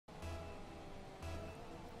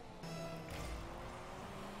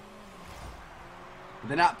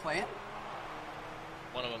They're not playing?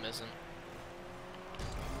 One of them isn't.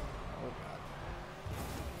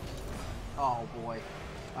 Oh boy.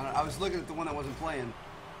 I was looking at the one that wasn't playing.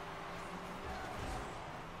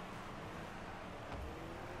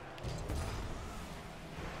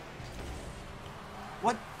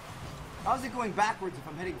 What? How's it going backwards if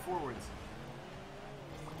I'm heading forwards?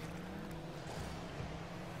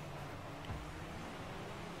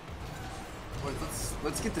 Wait,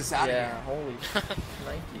 let's get this out of here. Yeah, holy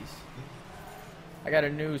Nikes. I got a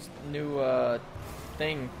new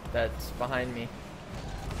thing that's behind me.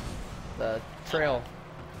 The trail.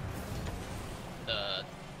 The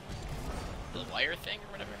wire thing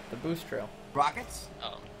or whatever? The boost trail. Rockets?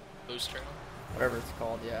 Oh, boost trail? Whatever it's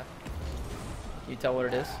called, yeah. Can you tell what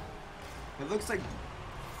it is? It looks like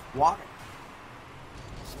water.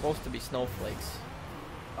 It's supposed to be snowflakes.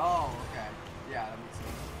 Oh, okay. Yeah, that makes sense.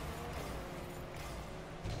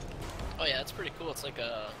 Oh yeah, that's pretty cool. It's like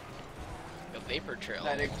a vapor trail.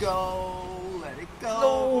 Let almost. it go, let it go.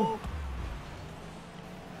 No.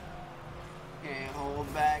 Can't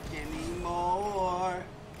hold back anymore.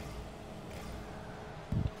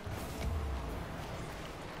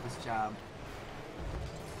 Nice job.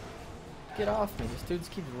 Get off me. This dude's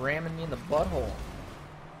keeps ramming me in the butthole.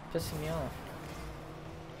 Pissing me off.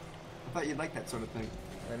 I thought you'd like that sort of thing.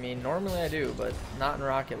 I mean, normally I do, but not in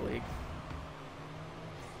Rocket League.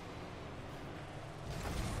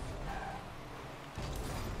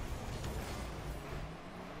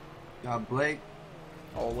 Blake.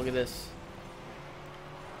 Oh, look at this.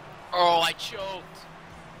 Oh, I choked.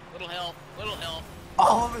 Little help, little help.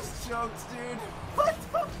 All of us choked, dude. What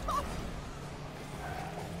the fuck?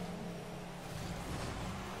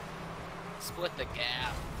 Split the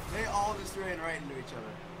gap. They all just ran right into each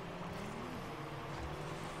other.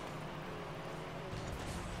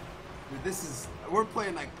 Dude, this is... We're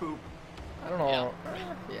playing like poop. I don't know.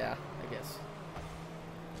 Yeah, I guess.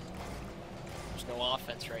 There's no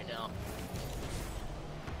offense right now.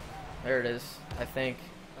 There it is, I think.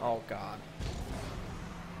 Oh, God.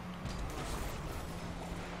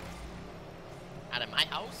 Out of my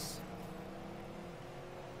house?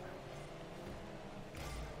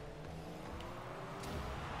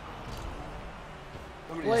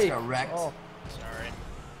 Somebody Blake. just got wrecked. Oh. Sorry.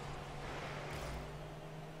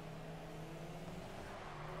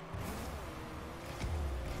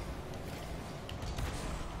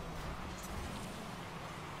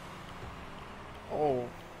 Oh.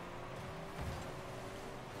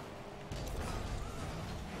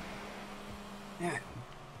 Yeah.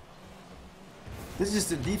 This is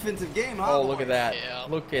just a defensive game, huh? Oh, look at that. Yeah.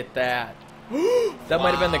 Look at that. That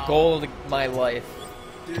might have been the goal of my life.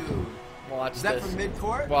 Dude. Watch Is that this. from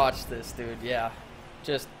mid-court? Watch this, dude. Yeah.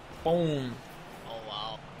 Just boom. Oh,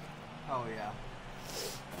 wow. Oh, yeah.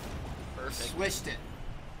 Perfect. Swished it.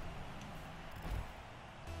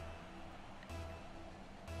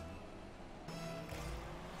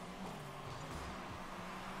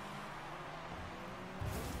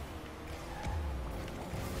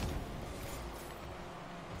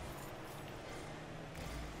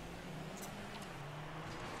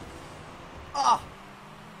 Ah!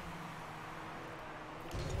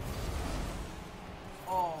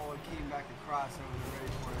 Oh, it came back across over the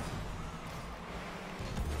ready for it.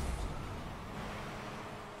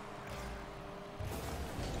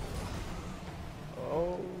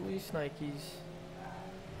 Holy Snikes.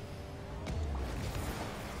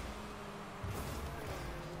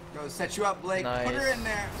 Go set you up, Blake. Nice. Put her in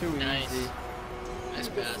there. Too Nice. easy. Nice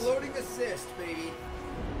The pass. floating assist, baby.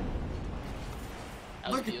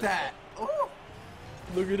 That was Look at beautiful. that. Oh,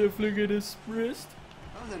 Look at it, look at his wrist.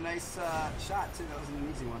 that was a nice shot, too. That was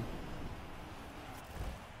an easy one.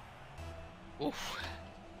 Oof.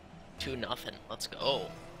 2-0. Let's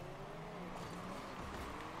go.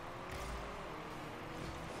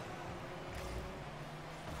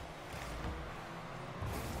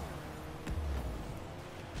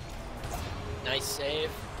 Nice save.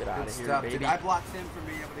 Get out Good of here, stuff, baby. dude. I blocked him from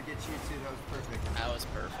being able to get you, too. That was perfect. That was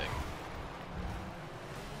perfect.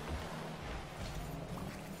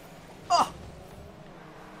 Oh!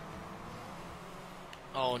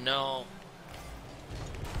 Oh no.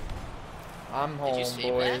 I'm you home, save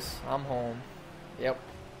boys. I'm home. Yep.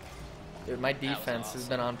 Dude, my was defense has awesome.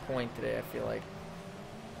 been on point today, I feel like.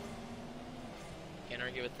 Can't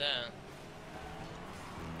argue with that.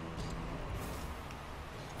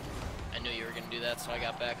 I knew you were gonna do that, so I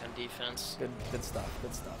got back on defense. Good stuff,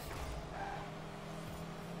 good stuff.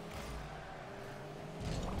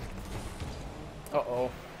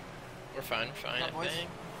 Uh-oh. We're fine, fine. Up, boys. Bang.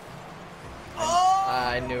 Oh!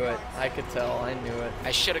 I knew it. I could tell. I knew it.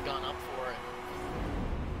 I should have gone up for it.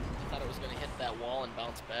 I thought it was gonna hit that wall fall and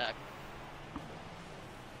bounce back.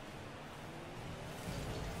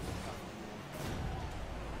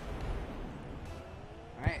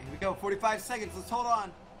 All right, here we go. 45 seconds. Let's hold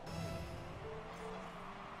on.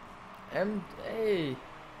 Hey,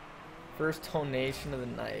 first donation of the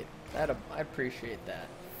night. I appreciate that,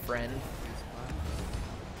 friend.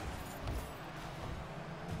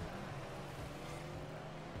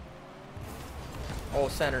 Oh,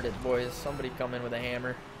 centered it, boys. Somebody come in with a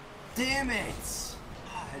hammer. Damn it!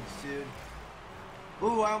 God, dude.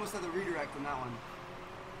 Ooh, I almost had the redirect on that one.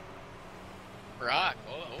 Brock.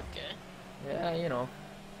 Oh, okay. Yeah, you know.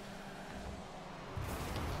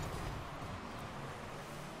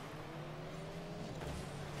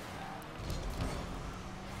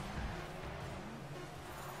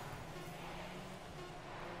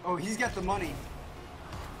 Oh, he's got the money.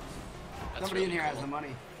 That's Somebody in really here has cool. the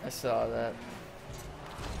money. I saw that.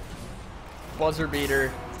 Buzzer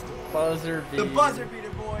beater. Buzzer beater. The buzzer beater,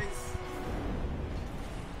 boys.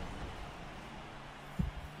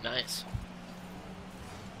 Nice.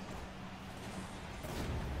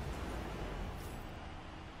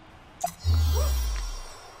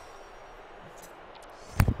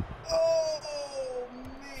 Oh,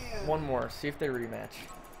 man. One more. See if they rematch.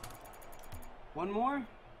 One more?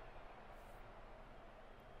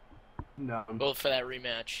 No. Vote for that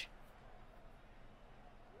rematch.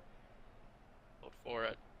 Vote for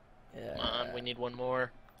it. Yeah. Come on, we need one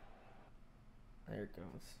more. There it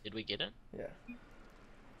goes. Did we get it? Yeah.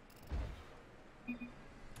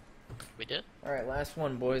 We did? Alright, last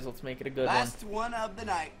one, boys. Let's make it a good Last one of the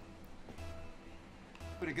night.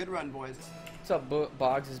 Put a good run, boys. What's up,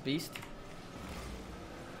 Boggs' Beast?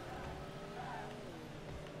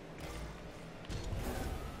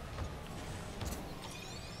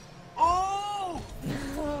 Oh!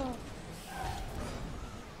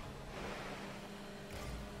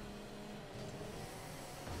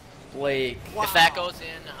 Blake. Wow. If that goes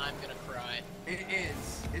in, I'm gonna cry. It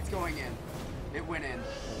is. It's going in. It went in.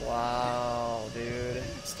 Wow, dude.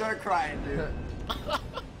 Start crying, dude.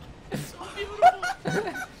 It's so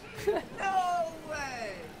beautiful. No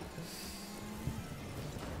way!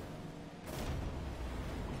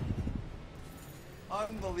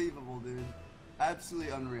 Unbelievable, dude.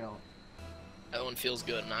 Absolutely unreal. That one feels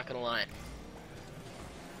good, not gonna lie.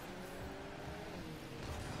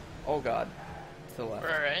 Oh god. To the left.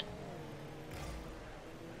 Alright.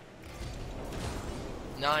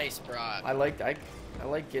 Nice, Brock. I like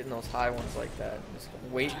getting those high ones like that. Just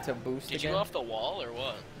wait to boost Did again. you go off the wall or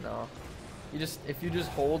what? No. If you just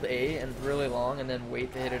hold A and really long and then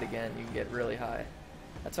wait to hit it again, you get really high.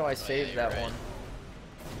 That's how I saved yeah, that you're one.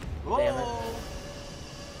 Whoa! Damn it.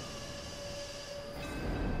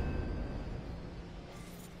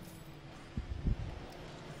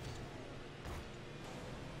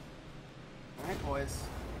 Alright, boys.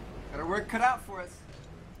 Got our work cut out for us.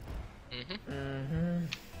 Mm-hmm. Mm-hmm.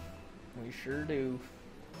 We sure do.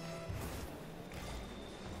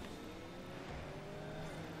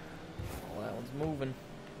 Oh, that one's moving.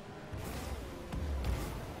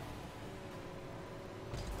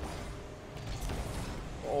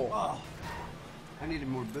 Oh. Oh, I needed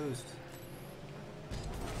more boost.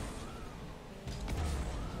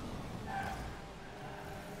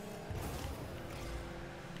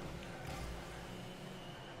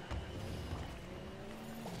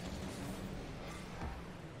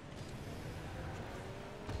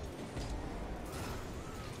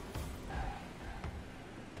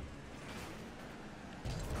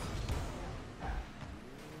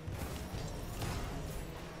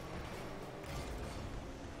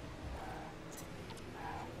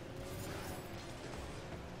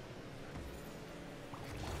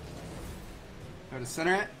 Go to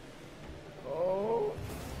center it. Oh.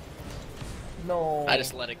 No. I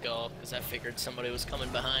just let it go because I figured somebody was coming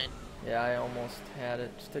behind. Yeah, I almost had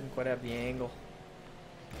it. Just didn't quite have the angle.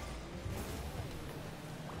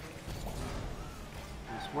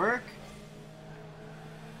 Nice work.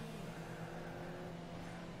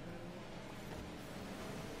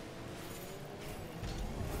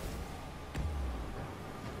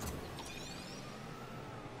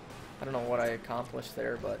 I don't know what I accomplished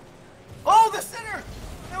there, but Oh, the center!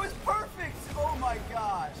 That was perfect! Oh my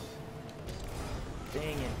gosh.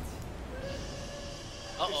 dang it.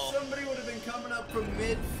 Uh-oh. If somebody would have been coming up from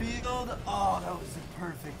midfield, oh, that was the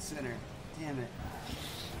perfect center. Damn it.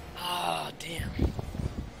 Ah, damn.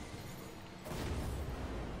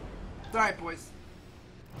 It's alright, boys.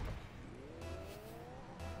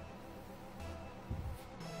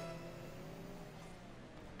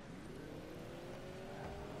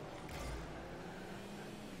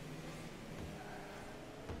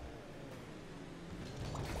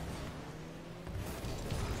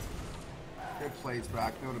 plates,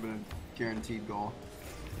 Brock. That would have been a guaranteed goal.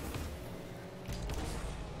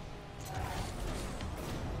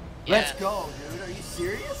 Let's go, dude. Are you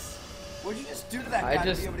serious? What'd you just do to that guy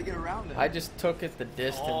to be able to get around him? I just took it the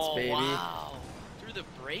distance, baby. Wow. Threw the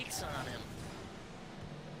brakes on him.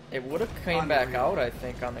 It would have came back out, I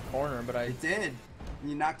think, on the corner, but It did.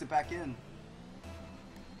 You knocked it back in.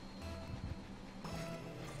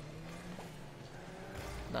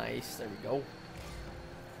 Nice. There we go.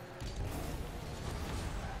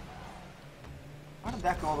 Why did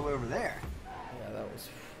that go all the way over there? Yeah,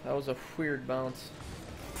 that was a weird bounce.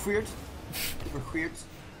 Weird. Weird.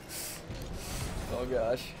 Oh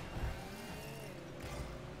gosh.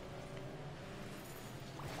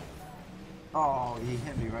 Oh, he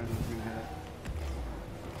hit me right in the green head.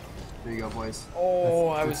 There you go, boys. Oh,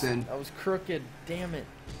 I That's was crooked. Damn it.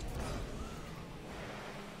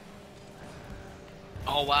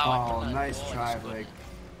 Oh wow. Oh, nice try, Blake.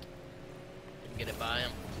 Didn't get it by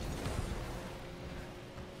him.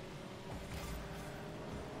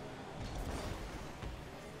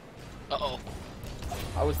 Uh-oh.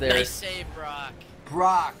 I was there. Nice save, Brock.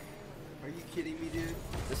 Brock! Are you kidding me, dude?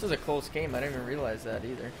 This is a close game. I didn't even realize that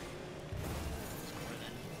either.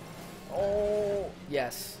 Oh,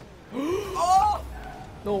 yes. Oh!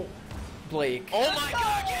 No, Blake. Oh my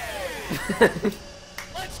god, yeah!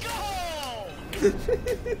 Let's go! Oh!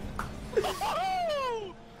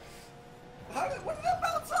 What did that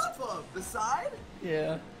bounce off of? The side?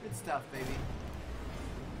 Yeah. Good stuff, baby.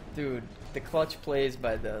 Dude, the clutch plays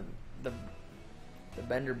by the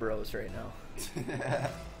Bender Bros right now.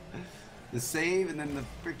 The save and then the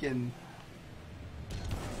freaking.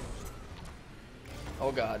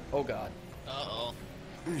 Oh god. Oh god. Uh-oh.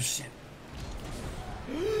 Oh shit.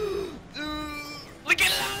 We get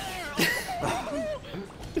it out of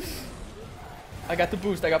there! I got the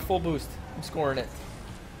boost. I got full boost. I'm scoring it.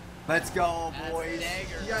 Let's go, That's boys.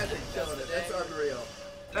 dagger. You guys are killing it. That's unreal.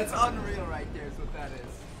 That's unreal right there is what that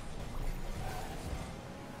is.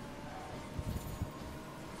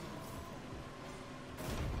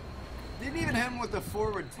 Didn't even hit him with the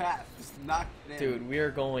forward tap. Just knocked it in. Dude, we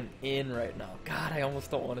are going in right now. God, I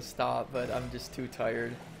almost don't want to stop, but I'm just too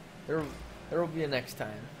tired. There will be a next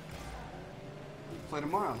time. Play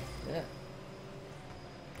tomorrow. Yeah.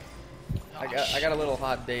 Oh, I got a little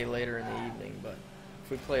hot day later in the evening, but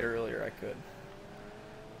if we played earlier, I could.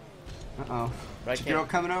 Uh-oh. But I Is your girl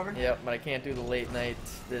can't. coming over? Yep, but I can't do the late night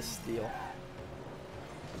this deal.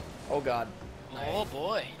 Oh god. Oh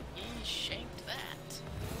boy, he shanked that.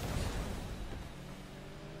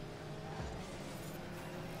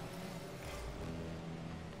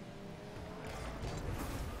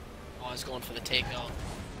 Oh, I was going for the takeout.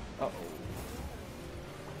 Uh-oh.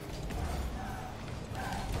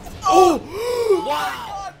 Oh! Wow!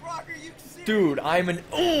 God, Brock, are you serious? Dude, I'm an.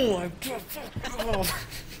 Oh, I'm. Oh.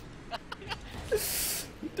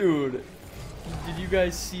 Dude, did you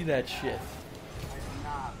guys see that shit?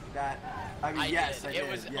 Nah, that. I mean, I yes, did. I It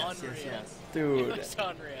did. was Yes, unreal. yes, yes. Dude. It was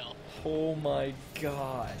unreal. Oh my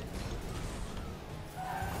god.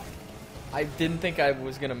 I didn't think I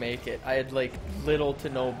was gonna make it. I had like little to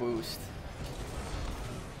no boost.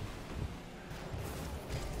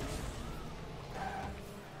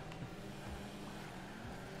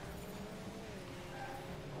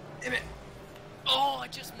 Damn it. Oh, I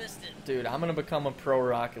just missed it. Dude, I'm gonna become a pro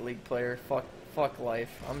Rocket League player. Fuck life.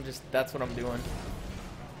 That's what I'm doing.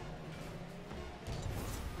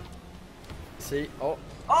 See? Oh,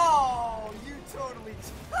 Oh, you totally.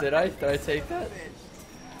 did I take that?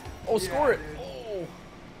 Oh, score it! Dude. Oh.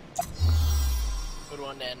 Good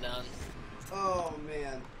one to end on. Oh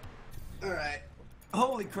man. All right.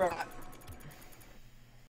 Holy crap.